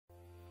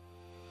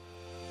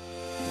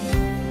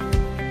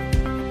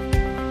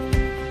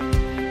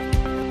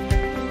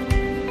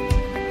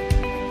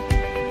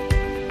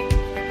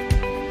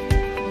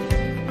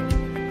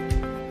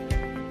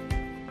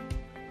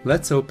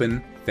Let's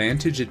open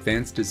Vantage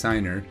Advanced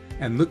Designer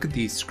and look at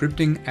the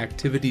Scripting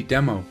Activity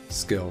Demo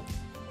skill.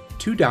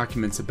 2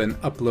 documents have been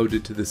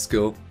uploaded to the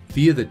skill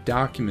via the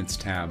Documents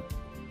tab.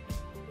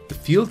 The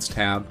Fields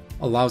tab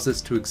allows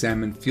us to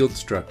examine field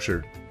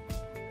structure.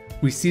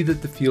 We see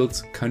that the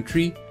fields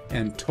country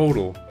and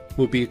total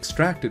will be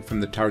extracted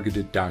from the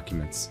targeted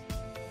documents.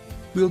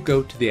 We'll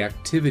go to the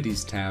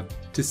Activities tab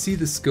to see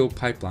the skill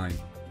pipeline.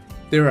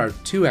 There are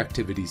 2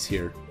 activities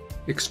here,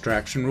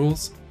 Extraction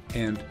Rules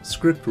and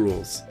Script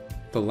Rules.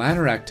 The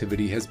latter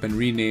activity has been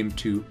renamed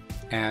to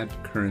Add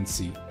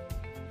Currency.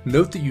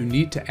 Note that you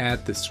need to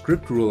add the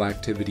Script Rule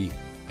activity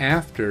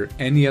after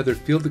any other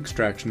field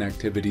extraction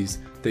activities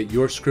that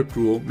your script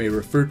rule may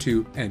refer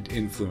to and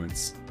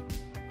influence.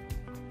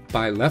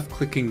 By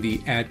left-clicking the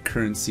Add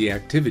Currency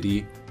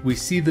activity, we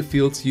see the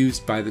fields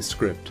used by the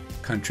script,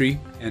 country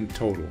and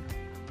total.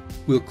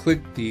 We'll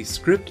click the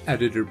Script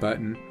Editor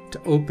button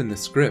to open the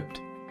script.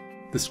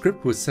 The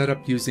script was set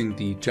up using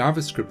the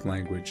JavaScript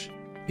language.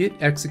 It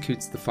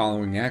executes the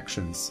following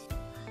actions.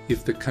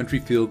 If the country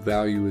field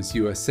value is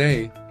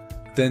USA,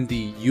 then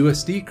the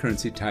USD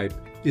currency type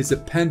is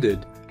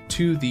appended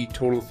to the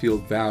total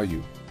field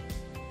value.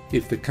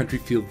 If the country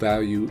field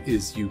value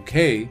is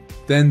UK,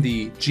 then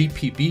the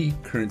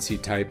GPB currency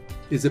type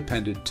is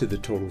appended to the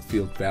total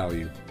field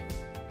value.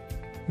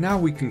 Now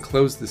we can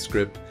close the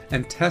script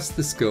and test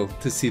the skill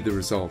to see the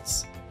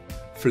results.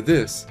 For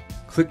this,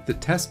 click the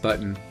Test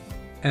button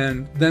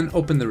and then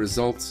open the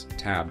Results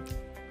tab.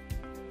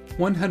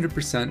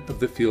 100%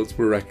 of the fields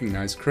were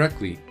recognized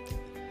correctly.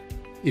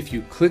 If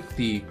you click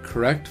the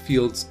correct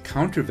field's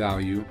counter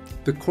value,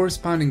 the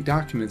corresponding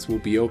documents will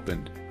be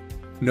opened.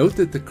 Note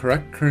that the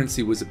correct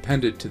currency was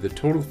appended to the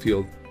total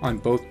field on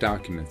both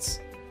documents.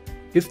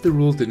 If the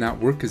rule did not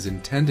work as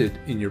intended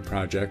in your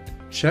project,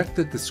 check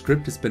that the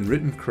script has been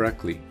written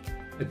correctly.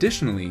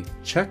 Additionally,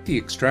 check the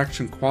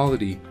extraction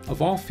quality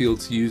of all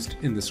fields used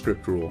in the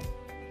script rule.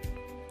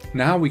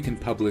 Now we can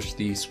publish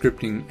the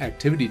Scripting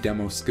Activity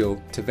Demo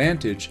skill to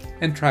Vantage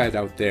and try it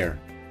out there.